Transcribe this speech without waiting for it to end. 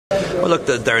Well, look,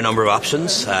 there are a number of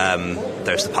options.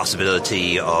 There's the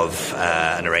possibility of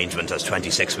an arrangement as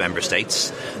 26 member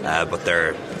states, but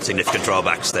there are significant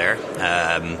drawbacks there.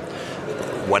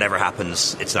 Whatever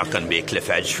happens, it's not going to be a cliff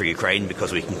edge for Ukraine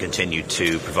because we can continue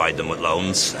to provide them with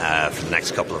loans for the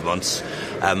next couple of months.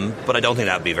 But I don't think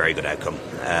that would be a very good outcome.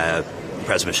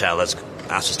 President Michel has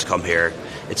asked us to come here.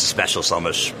 It's a special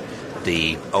summit.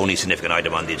 The only significant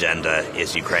item on the agenda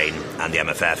is Ukraine and the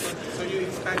MFF. So you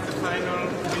expect the final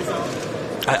result?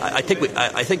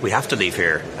 I think we have to leave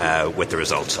here with the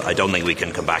result. I don't think we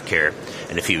can come back here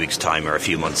in a few weeks' time or a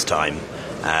few months' time.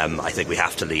 I think we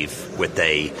have to leave with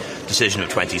a decision of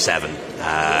 27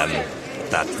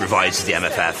 that revises the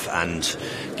MFF and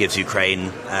gives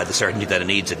Ukraine the certainty that it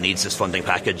needs. It needs this funding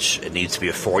package. It needs to be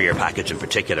a 4-year package in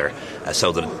particular,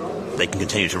 so that they can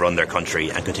continue to run their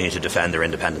country and continue to defend their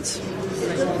independence.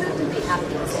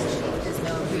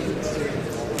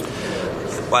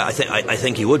 Well, I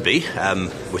think he would be,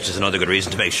 which is another good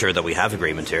reason to make sure that we have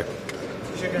agreement here.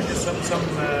 Some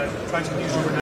trying to use